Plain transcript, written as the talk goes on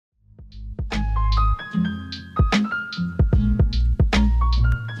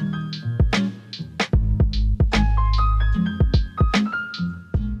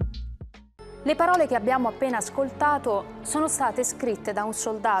parole che abbiamo appena ascoltato sono state scritte da un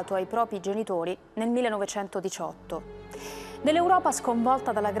soldato ai propri genitori nel 1918. Nell'Europa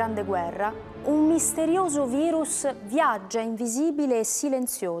sconvolta dalla Grande Guerra, un misterioso virus viaggia invisibile e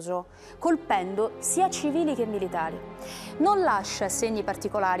silenzioso, colpendo sia civili che militari. Non lascia segni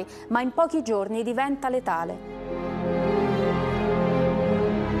particolari, ma in pochi giorni diventa letale.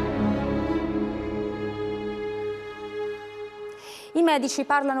 I medici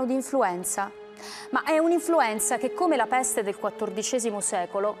parlano di influenza, ma è un'influenza che, come la peste del XIV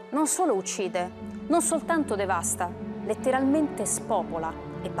secolo, non solo uccide, non soltanto devasta, letteralmente spopola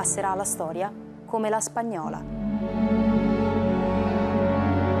e passerà alla storia come la Spagnola.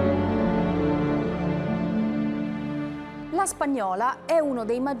 La Spagnola è uno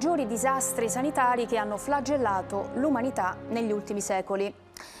dei maggiori disastri sanitari che hanno flagellato l'umanità negli ultimi secoli.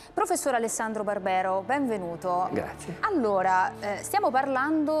 Professore Alessandro Barbero, benvenuto. Grazie. Allora, stiamo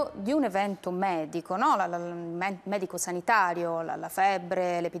parlando di un evento medico, no? Medico sanitario, la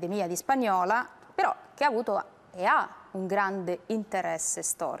febbre, l'epidemia di Spagnola, però che ha avuto e ha un grande interesse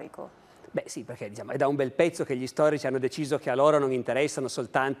storico. Beh sì, perché diciamo, è da un bel pezzo che gli storici hanno deciso che a loro non interessano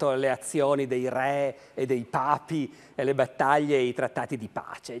soltanto le azioni dei re e dei papi e le battaglie e i trattati di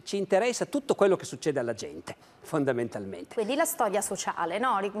pace. Ci interessa tutto quello che succede alla gente, fondamentalmente. Quindi la storia sociale,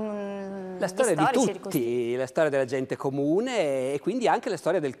 no? La storia di tutti, la storia della gente comune e quindi anche la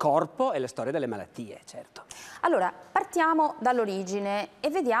storia del corpo e la storia delle malattie, certo. Allora, partiamo dall'origine e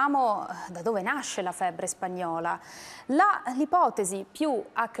vediamo da dove nasce la febbre spagnola. L'ipotesi più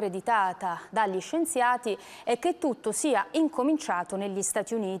accreditata dagli scienziati è che tutto sia incominciato negli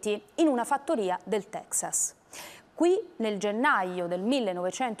Stati Uniti, in una fattoria del Texas. Qui, nel gennaio del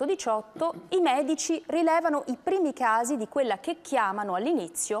 1918, i medici rilevano i primi casi di quella che chiamano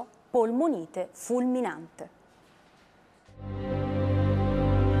all'inizio polmonite fulminante.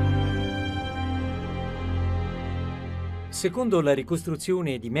 Secondo la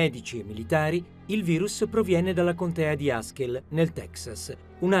ricostruzione di medici e militari, il virus proviene dalla contea di Haskell, nel Texas,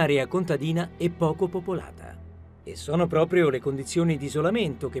 un'area contadina e poco popolata. E sono proprio le condizioni di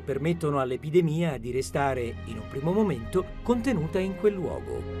isolamento che permettono all'epidemia di restare, in un primo momento, contenuta in quel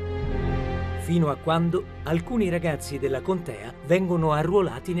luogo. Fino a quando alcuni ragazzi della contea vengono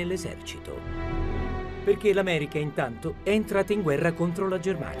arruolati nell'esercito. Perché l'America, intanto, è entrata in guerra contro la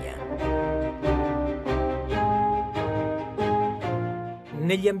Germania.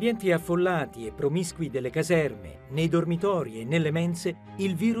 Negli ambienti affollati e promiscui delle caserme, nei dormitori e nelle mense,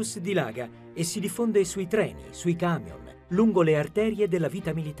 il virus dilaga e si diffonde sui treni, sui camion, lungo le arterie della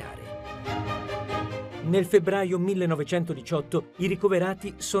vita militare. Nel febbraio 1918 i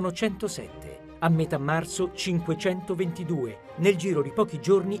ricoverati sono 107, a metà marzo 522, nel giro di pochi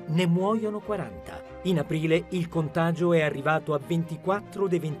giorni ne muoiono 40. In aprile il contagio è arrivato a 24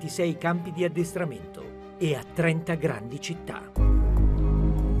 dei 26 campi di addestramento e a 30 grandi città.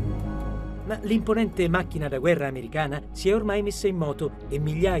 Ma l'imponente macchina da guerra americana si è ormai messa in moto e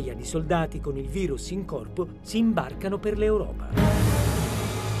migliaia di soldati con il virus in corpo si imbarcano per l'Europa.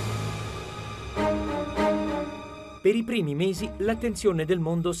 Per i primi mesi l'attenzione del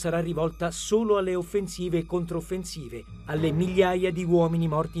mondo sarà rivolta solo alle offensive e controffensive, alle migliaia di uomini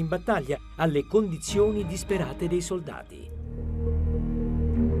morti in battaglia, alle condizioni disperate dei soldati.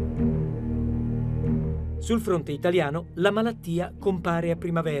 Sul fronte italiano la malattia compare a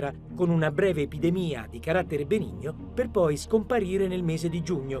primavera con una breve epidemia di carattere benigno per poi scomparire nel mese di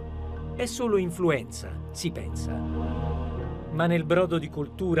giugno. È solo influenza, si pensa. Ma nel brodo di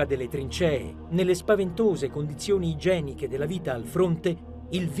coltura delle trincee, nelle spaventose condizioni igieniche della vita al fronte,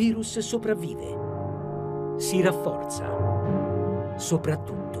 il virus sopravvive, si rafforza,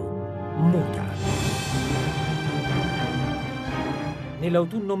 soprattutto muta.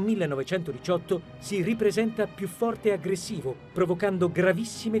 Nell'autunno 1918 si ripresenta più forte e aggressivo, provocando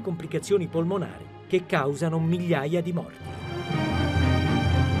gravissime complicazioni polmonari che causano migliaia di morti.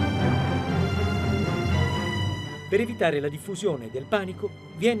 Per evitare la diffusione del panico,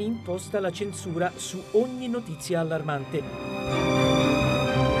 viene imposta la censura su ogni notizia allarmante.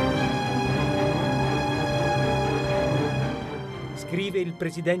 Scrive il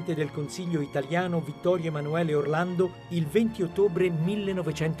presidente del Consiglio italiano Vittorio Emanuele Orlando il 20 ottobre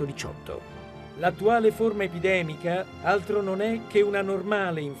 1918. L'attuale forma epidemica altro non è che una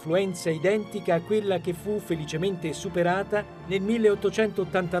normale influenza identica a quella che fu felicemente superata nel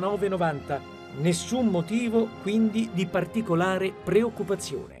 1889-90. Nessun motivo, quindi, di particolare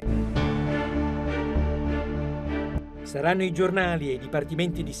preoccupazione. Saranno i giornali e i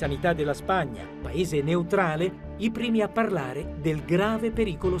dipartimenti di sanità della Spagna, paese neutrale, i primi a parlare del grave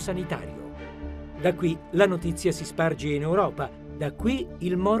pericolo sanitario. Da qui la notizia si sparge in Europa Da qui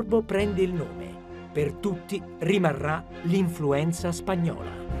il morbo prende il nome. Per tutti rimarrà l'influenza spagnola.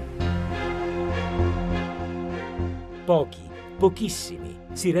 Pochissimi,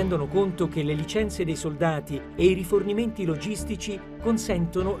 si rendono conto che le licenze dei soldati e i rifornimenti logistici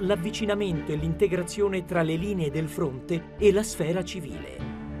consentono l'avvicinamento e l'integrazione tra le linee del fronte e la sfera civile.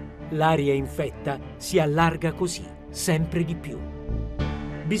 L'area infetta si allarga così, sempre di più.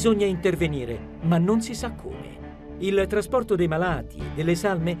 Bisogna intervenire, ma non si sa come. Il trasporto dei malati e delle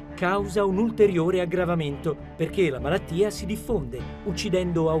salme causa un ulteriore aggravamento perché la malattia si diffonde,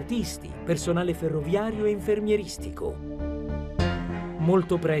 uccidendo autisti, personale ferroviario e infermieristico.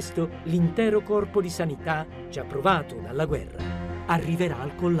 Molto presto l'intero corpo di sanità, già provato dalla guerra, arriverà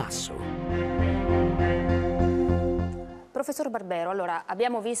al collasso. Professor Barbero, allora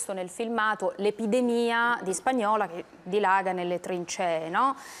abbiamo visto nel filmato l'epidemia di Spagnola che dilaga nelle trincee,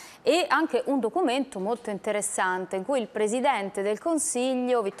 no? E anche un documento molto interessante in cui il Presidente del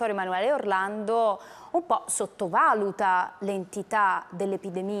Consiglio, Vittorio Emanuele Orlando, un po' sottovaluta l'entità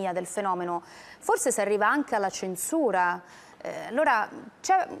dell'epidemia, del fenomeno. Forse si arriva anche alla censura. Allora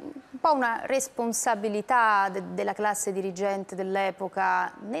c'è un po' una responsabilità della classe dirigente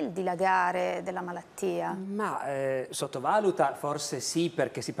dell'epoca nel dilagare della malattia? Ma sottovaluta forse sì,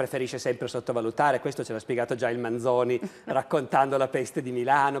 perché si preferisce sempre sottovalutare, questo ce l'ha spiegato già il Manzoni raccontando la peste di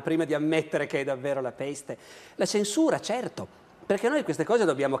Milano, prima di ammettere che è davvero la peste. La censura, certo, perché noi queste cose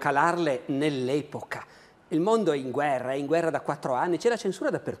dobbiamo calarle nell'epoca. Il mondo è in guerra da 4 anni, c'è la censura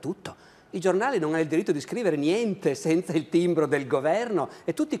dappertutto. I giornali non hanno il diritto di scrivere niente senza il timbro del governo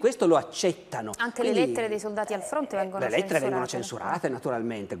e tutti questo lo accettano. Anche Quindi, le lettere dei soldati al fronte vengono censurate. Le lettere vengono censurate,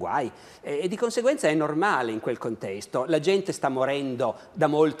 naturalmente, guai. E di conseguenza è normale in quel contesto. La gente sta morendo da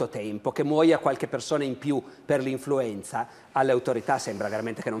molto tempo, che muoia qualche persona in più per l'influenza, alle autorità sembra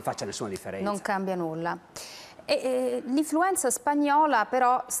veramente che non faccia nessuna differenza. Non cambia nulla. L'influenza spagnola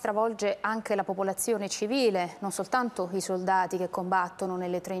però stravolge anche la popolazione civile, non soltanto i soldati che combattono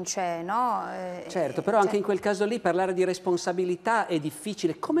nelle trincee, no? Certo, però anche in quel caso lì parlare di responsabilità è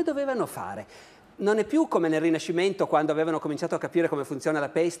difficile. Come dovevano fare? Non è più come nel Rinascimento, quando avevano cominciato a capire come funziona la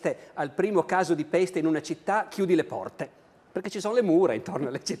peste, al primo caso di peste in una città chiudi le porte. Perché ci sono le mura intorno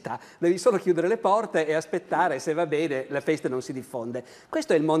alle città, devi solo chiudere le porte e aspettare, se va bene la peste non si diffonde.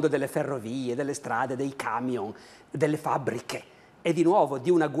 Questo è il mondo delle ferrovie, delle strade, dei camion, delle fabbriche. E di nuovo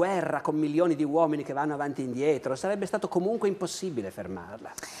di una guerra con milioni di uomini che vanno avanti e indietro, sarebbe stato comunque impossibile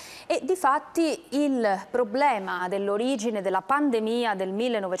fermarla. E difatti il problema dell'origine della pandemia del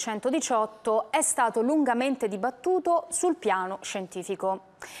 1918 è stato lungamente dibattuto sul piano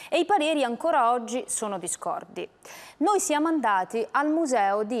scientifico e i pareri ancora oggi sono discordi. Noi siamo andati al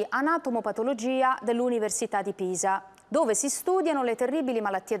Museo di Anatomopatologia dell'Università di Pisa, dove si studiano le terribili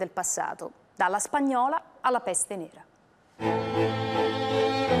malattie del passato, dalla spagnola alla peste nera.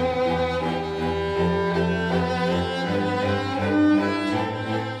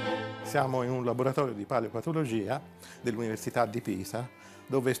 Siamo in un laboratorio di paleopatologia dell'Università di Pisa,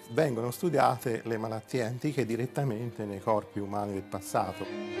 dove vengono studiate le malattie antiche direttamente nei corpi umani del passato.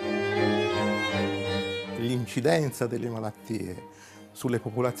 L'incidenza delle malattie sulle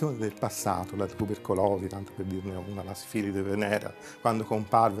popolazioni del passato, la tubercolosi, tanto per dirne una, la sifilide venera, quando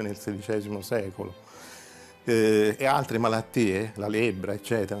comparve nel XVI secolo, e altre malattie, la lebbra,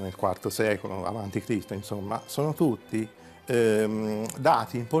 eccetera, nel IV secolo a.C., insomma, sono tutti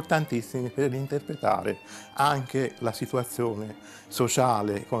dati importantissimi per interpretare anche la situazione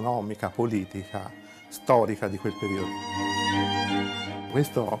sociale, economica, politica, storica di quel periodo.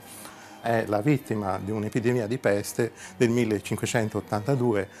 Questo è la vittima di un'epidemia di peste del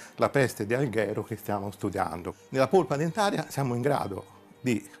 1582, la peste di Alghero che stiamo studiando. Nella polpa dentaria siamo in grado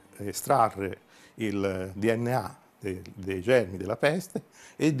di estrarre il DNA dei germi della peste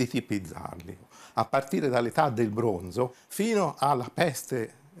e di tipizzarli, a partire dall'età del bronzo fino alla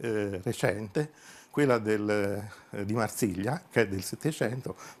peste recente, quella di Marsiglia, che è del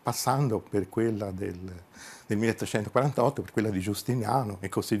Settecento, passando per quella del 1348, per quella di Giustiniano e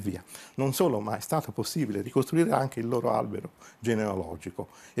così via. Non solo, ma è stato possibile ricostruire anche il loro albero genealogico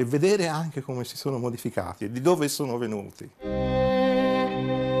e vedere anche come si sono modificati e di dove sono venuti.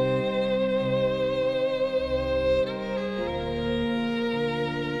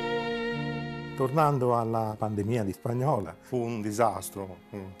 Tornando alla pandemia di Spagnola, fu un disastro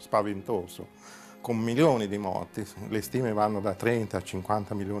spaventoso, con milioni di morti. Le stime vanno da 30 a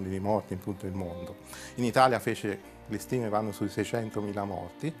 50 milioni di morti in tutto il mondo. In Italia le stime vanno sui 600.000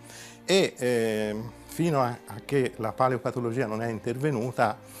 morti e fino a che la paleopatologia non è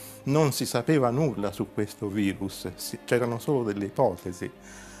intervenuta non si sapeva nulla su questo virus, c'erano solo delle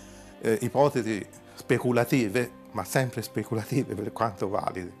ipotesi speculative, ma sempre speculative per quanto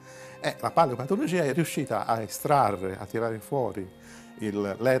valide. La paleopatologia è riuscita a estrarre, a tirare fuori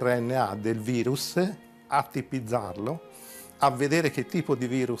l'RNA del virus, a tipizzarlo, a vedere che tipo di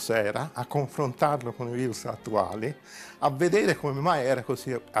virus era, a confrontarlo con i virus attuali, a vedere come mai era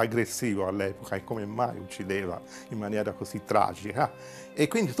così aggressivo all'epoca e come mai uccideva in maniera così tragica, e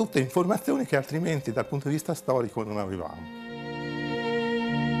quindi tutte informazioni che altrimenti dal punto di vista storico non avevamo.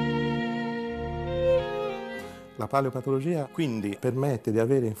 La paleopatologia quindi permette di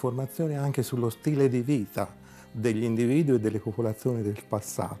avere informazioni anche sullo stile di vita degli individui e delle popolazioni del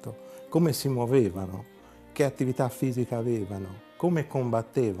passato, come si muovevano, che attività fisica avevano, come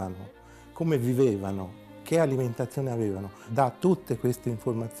combattevano, come vivevano, che alimentazione avevano. Dà tutte queste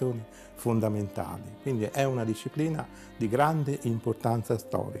informazioni fondamentali. Quindi è una disciplina di grande importanza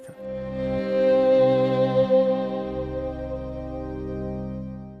storica.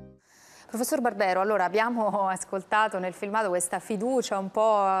 Professor Barbero, allora abbiamo ascoltato nel filmato questa fiducia un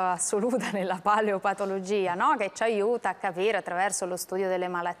po' assoluta nella paleopatologia, no? Che ci aiuta a capire attraverso lo studio delle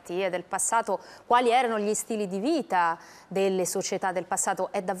malattie del passato quali erano gli stili di vita delle società del passato.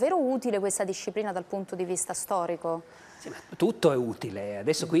 È davvero utile questa disciplina dal punto di vista storico? Sì, ma tutto è utile.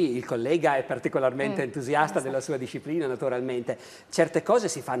 Adesso qui il collega è particolarmente entusiasta della sua disciplina, naturalmente. Certe cose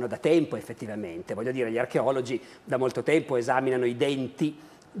si fanno da tempo, effettivamente. Voglio dire, gli archeologi da molto tempo esaminano i denti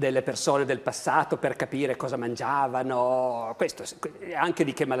delle persone del passato per capire cosa mangiavano, questo, anche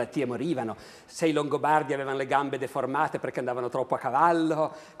di che malattie morivano. Se i Longobardi avevano le gambe deformate perché andavano troppo a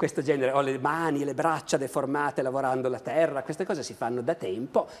cavallo, questo genere, o le mani e le braccia deformate lavorando la terra, queste cose si fanno da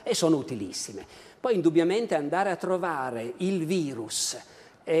tempo e sono utilissime. Poi indubbiamente andare a trovare il virus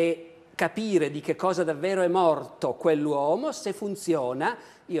e capire di che cosa davvero è morto quell'uomo, se funziona,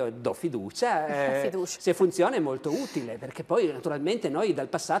 io do fiducia, se funziona è molto utile, perché poi naturalmente noi dal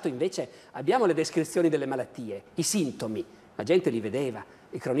passato invece abbiamo le descrizioni delle malattie, i sintomi, la gente li vedeva,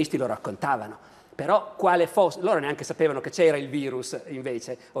 i cronisti lo raccontavano, però quale fosse, loro neanche sapevano che c'era il virus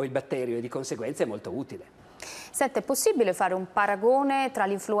invece, o il batterio, e di conseguenza è molto utile. Senta, è possibile fare un paragone tra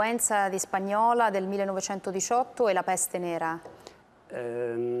l'influenza di Spagnola del 1918 e la peste nera?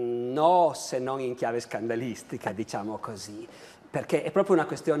 No, se non in chiave scandalistica, diciamo così, perché è proprio una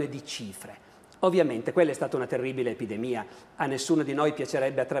questione di cifre. Ovviamente quella è stata una terribile epidemia, a nessuno di noi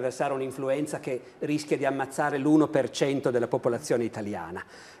piacerebbe attraversare un'influenza che rischia di ammazzare l'1% della popolazione italiana,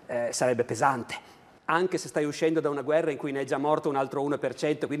 sarebbe pesante, anche se stai uscendo da una guerra in cui ne è già morto un altro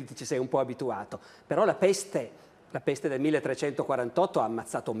 1%, quindi ti ci sei un po' abituato, però la peste del 1348 ha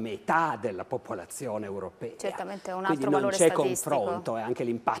ammazzato metà della popolazione europea. Certamente è un altro valore valore statistico. Quindi non c'è confronto, e anche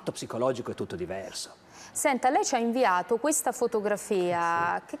l'impatto psicologico è tutto diverso. Senta, lei ci ha inviato questa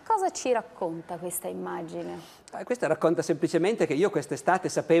fotografia, sì. Che cosa ci racconta questa immagine? Questa racconta semplicemente che io quest'estate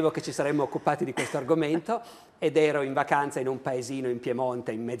sapevo che ci saremmo occupati di questo argomento ed ero in vacanza in un paesino in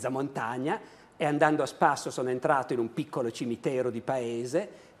Piemonte, in mezza montagna, e andando a spasso sono entrato in un piccolo cimitero di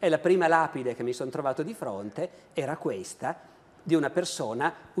paese e la prima lapide che mi sono trovato di fronte era questa, di una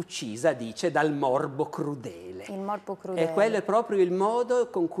persona uccisa, dice, dal morbo crudele. Il morbo crudele. E quello è proprio il modo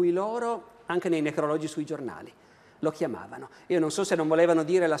con cui loro, anche nei necrologi sui giornali, lo chiamavano. Io non so se non volevano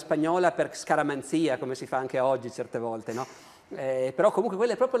dire la Spagnola per scaramanzia, come si fa anche oggi certe volte, no? Però comunque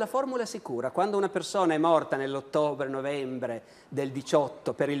quella è proprio la formula sicura. Quando una persona è morta nell'ottobre-novembre del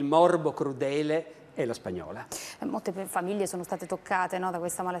 18 per il morbo crudele, è la Spagnola. Molte famiglie sono state toccate, no, da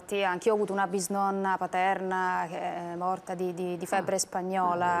questa malattia. Anch'io ho avuto una bisnonna paterna che è morta di febbre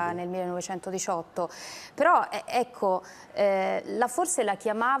spagnola nel 1918. Però ecco, forse la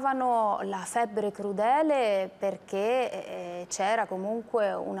chiamavano la febbre crudele perché c'era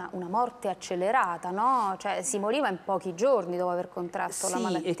comunque una morte accelerata, no? Cioè si moriva in pochi giorni dopo aver contratto la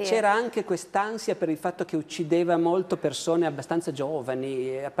malattia. E c'era anche quest'ansia per il fatto che uccideva molto persone abbastanza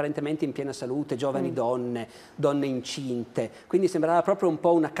giovani, apparentemente in piena salute, giovani donne incinte, quindi sembrava proprio un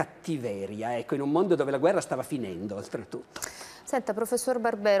po' una cattiveria, ecco, in un mondo dove la guerra stava finendo oltretutto. Senta, professor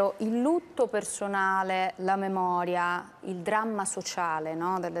Barbero, il lutto personale, la memoria, il dramma sociale,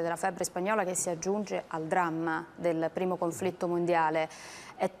 no, della febbre spagnola che si aggiunge al dramma del primo conflitto mondiale,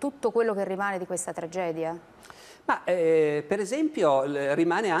 è tutto quello che rimane di questa tragedia? Ma per esempio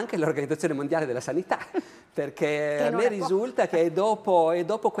rimane anche l'Organizzazione Mondiale della Sanità, perché a me risulta che è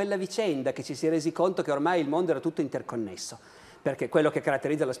dopo quella vicenda che ci si è resi conto che ormai il mondo era tutto interconnesso, perché quello che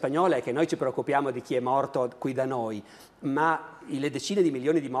caratterizza la Spagnola è che noi ci preoccupiamo di chi è morto qui da noi, ma le decine di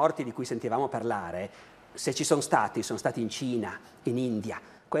milioni di morti di cui sentivamo parlare, se ci sono stati in Cina, in India,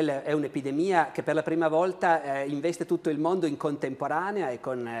 Quella è un'epidemia che per la prima volta investe tutto il mondo in contemporanea e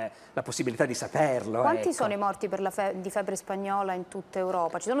con la possibilità di saperlo. Quanti sono i morti per di febbre spagnola in tutta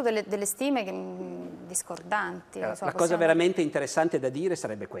Europa? Ci sono delle stime discordanti. La cosa veramente interessante da dire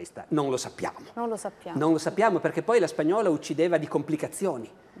sarebbe questa: non lo sappiamo. Non lo sappiamo. Non lo sappiamo perché poi la spagnola uccideva di complicazioni.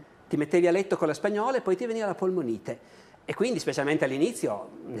 Ti mettevi a letto con la spagnola e poi ti veniva la polmonite. E quindi, specialmente all'inizio,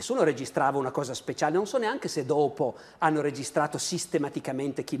 nessuno registrava una cosa speciale. Non so neanche se dopo hanno registrato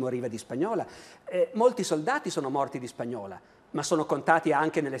sistematicamente chi moriva di spagnola. Molti soldati sono morti di spagnola, ma sono contati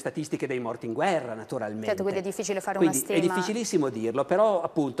anche nelle statistiche dei morti in guerra, naturalmente. Certo, quindi è difficile fare una stima. È difficilissimo dirlo, però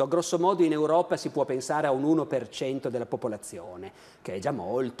appunto, grosso modo in Europa si può pensare a un 1% della popolazione, che è già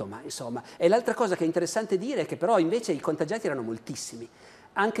molto, ma insomma. E l'altra cosa che è interessante dire è che però invece i contagiati erano moltissimi.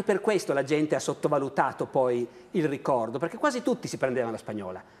 Anche per questo la gente ha sottovalutato poi il ricordo, perché quasi tutti si prendevano la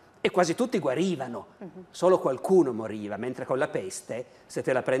spagnola e quasi tutti guarivano, solo qualcuno moriva, mentre con la peste, se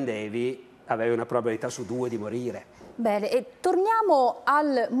te la prendevi, avevi una probabilità su 2 di morire. Bene, e torniamo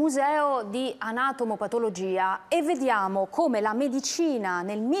al Museo di Anatomopatologia e vediamo come la medicina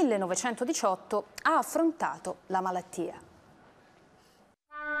nel 1918 ha affrontato la malattia.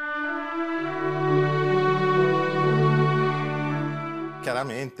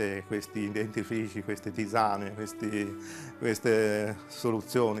 Chiaramente questi dentifrici, queste tisane, queste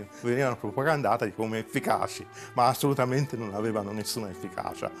soluzioni venivano propagandate come efficaci, ma assolutamente non avevano nessuna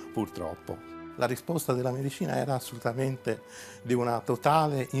efficacia, purtroppo. La risposta della medicina era assolutamente di una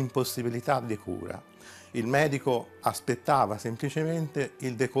totale impossibilità di cura. Il medico aspettava semplicemente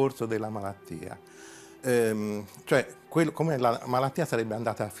il decorso della malattia, cioè come la malattia sarebbe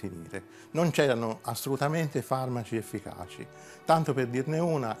andata a finire. Non c'erano assolutamente farmaci efficaci. Tanto per dirne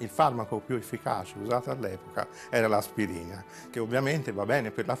una, il farmaco più efficace usato all'epoca era l'aspirina, che ovviamente va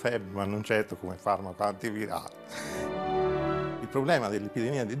bene per la febbre, ma non certo come farmaco antivirale. Il problema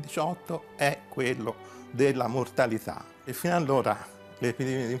dell'epidemia del 18 è quello della mortalità e fino ad allora le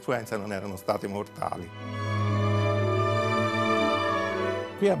epidemie di influenza non erano state mortali.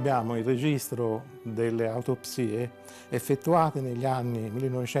 Qui abbiamo il registro delle autopsie effettuate negli anni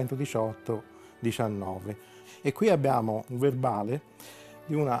 1918-19 e qui abbiamo un verbale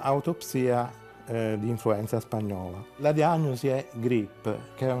di una autopsia di influenza spagnola. La diagnosi è grippe,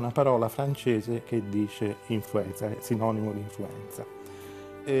 che è una parola francese che dice influenza, è sinonimo di influenza.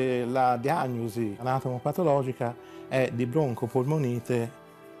 La diagnosi anatomopatologica è di broncopolmonite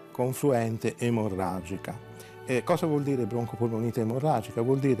confluente emorragica. Cosa vuol dire broncopolmonite emorragica?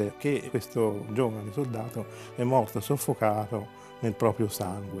 Vuol dire che questo giovane soldato è morto soffocato nel proprio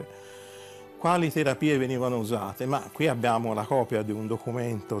sangue. Quali terapie venivano usate? Ma qui abbiamo la copia di un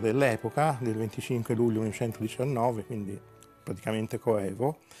documento dell'epoca, del 25 luglio 1919, quindi praticamente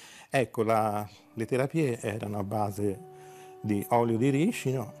coevo. Ecco, le terapie erano a base di olio di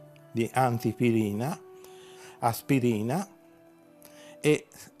ricino, di antipirina, aspirina e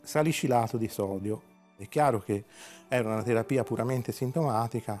salicilato di sodio. È chiaro che era una terapia puramente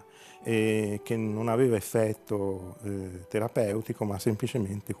sintomatica e che non aveva effetto terapeutico, ma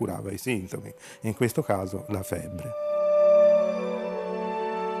semplicemente curava i sintomi, in questo caso la febbre.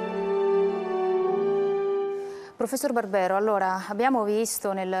 Professor Barbero, allora abbiamo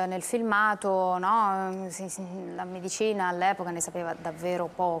visto nel filmato, no, la medicina all'epoca ne sapeva davvero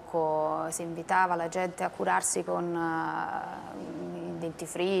poco, si invitava la gente a curarsi con i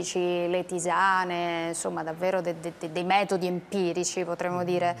dentifrici, le tisane, insomma davvero dei metodi empirici potremmo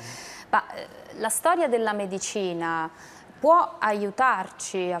dire. Ma la storia della medicina può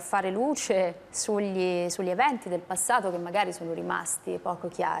aiutarci a fare luce sugli eventi del passato che magari sono rimasti poco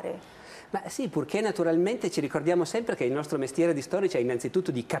chiari? Ma sì, purché naturalmente ci ricordiamo sempre che il nostro mestiere di storici è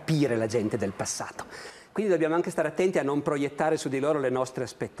innanzitutto di capire la gente del passato. Quindi dobbiamo anche stare attenti a non proiettare su di loro le nostre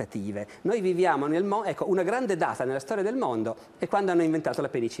aspettative. Noi viviamo nel mondo, ecco, una grande data nella storia del mondo è quando hanno inventato la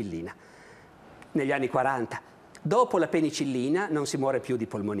penicillina, negli anni 40. Dopo la penicillina non si muore più di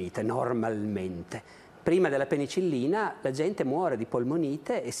polmonite, normalmente. Prima della penicillina la gente muore di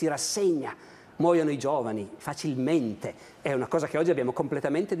polmonite e si rassegna. Muoiono i giovani facilmente, è una cosa che oggi abbiamo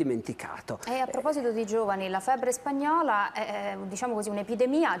completamente dimenticato. E a proposito di giovani, la febbre spagnola è, diciamo così,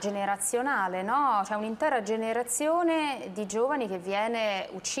 un'epidemia generazionale, no? C'è un'intera generazione di giovani che viene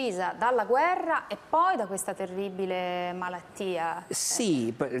uccisa dalla guerra e poi da questa terribile malattia.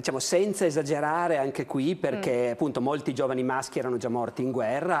 Sì, diciamo senza esagerare anche qui, perché appunto molti giovani maschi erano già morti in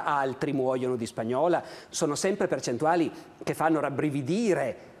guerra, altri muoiono di spagnola, sono sempre percentuali che fanno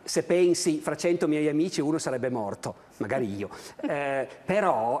rabbrividire se pensi fra 100 miei amici uno sarebbe morto, magari io,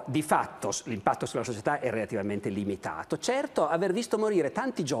 però di fatto l'impatto sulla società è relativamente limitato. Certo, aver visto morire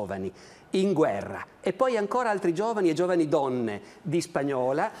tanti giovani in guerra e poi ancora altri giovani e giovani donne di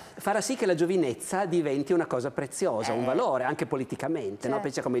Spagnola farà sì che la giovinezza diventi una cosa preziosa, un valore anche politicamente, certo. No?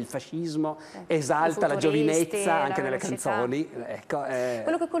 Pensa come il fascismo esalta la giovinezza anche nelle canzoni. Ecco,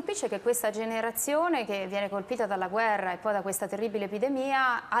 quello che colpisce è che questa generazione che viene colpita dalla guerra e poi da questa terribile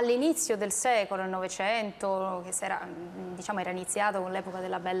epidemia all'inizio del secolo, il Novecento, che diciamo, era iniziato con l'epoca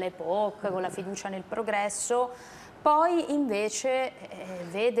della Belle Époque, con la fiducia nel progresso, poi invece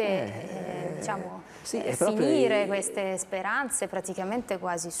vede diciamo, finire queste speranze praticamente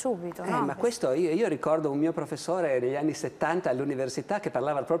quasi subito. No? Ma questo io ricordo un mio professore negli anni 70 all'università che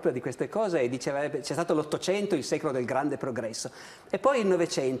parlava proprio di queste cose e diceva c'è stato l'Ottocento, il secolo del grande progresso, e poi il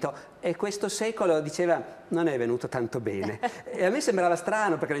Novecento, e questo secolo diceva non è venuto tanto bene. E a me sembrava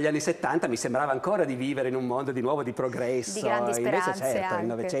strano perché negli anni 70 mi sembrava ancora di vivere in un mondo di nuovo di progresso. Di grandi speranze. Invece certo, anche. Il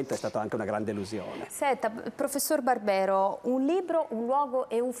Novecento è stato anche una grande illusione. Senta, professor Barbero, un libro, un luogo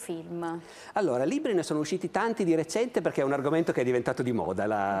e un film. Allora, libri ne sono usciti tanti di recente perché è un argomento che è diventato di moda,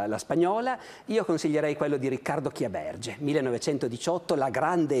 la Spagnola. Io consiglierei quello di Riccardo Chiaberge, 1918, La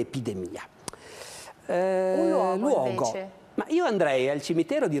grande epidemia. Un luogo invece? Ma io andrei al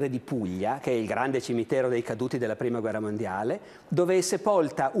cimitero di Re di Puglia, che è il grande cimitero dei caduti della Prima Guerra Mondiale, dove è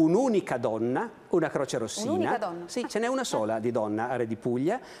sepolta un'unica donna, una croce rossina. Un'unica donna? Sì, ce n'è una sola di donna a Re di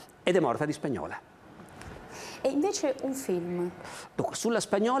Puglia ed è morta di Spagnola. E invece un film? Dunque, sulla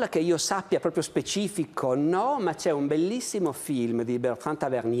Spagnola che io sappia proprio specifico no, ma c'è un bellissimo film di Bertrand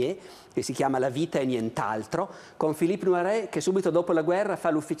Tavernier che si chiama La vita e nient'altro, con Philippe Noiret che subito dopo la guerra fa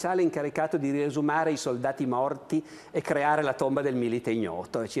l'ufficiale incaricato di riesumare i soldati morti e creare la tomba del milite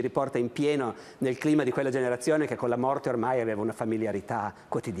ignoto, e ci riporta in pieno nel clima di quella generazione che con la morte ormai aveva una familiarità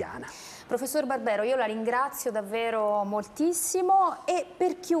quotidiana. Professor Barbero, io la ringrazio davvero moltissimo, e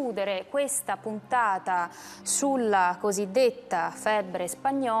per chiudere questa puntata sulla cosiddetta febbre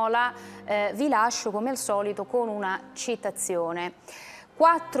spagnola vi lascio come al solito con una citazione.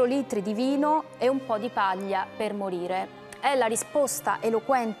 4 litri di vino e un po' di paglia per morire. È la risposta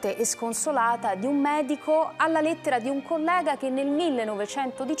eloquente e sconsolata di un medico alla lettera di un collega che nel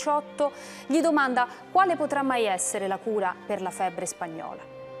 1918 gli domanda quale potrà mai essere la cura per la febbre spagnola.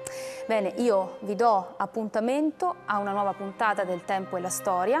 Bene, io vi do appuntamento a una nuova puntata del Tempo e la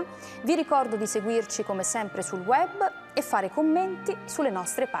Storia. Vi ricordo di seguirci come sempre sul web e fare commenti sulle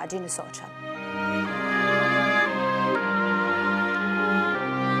nostre pagine social.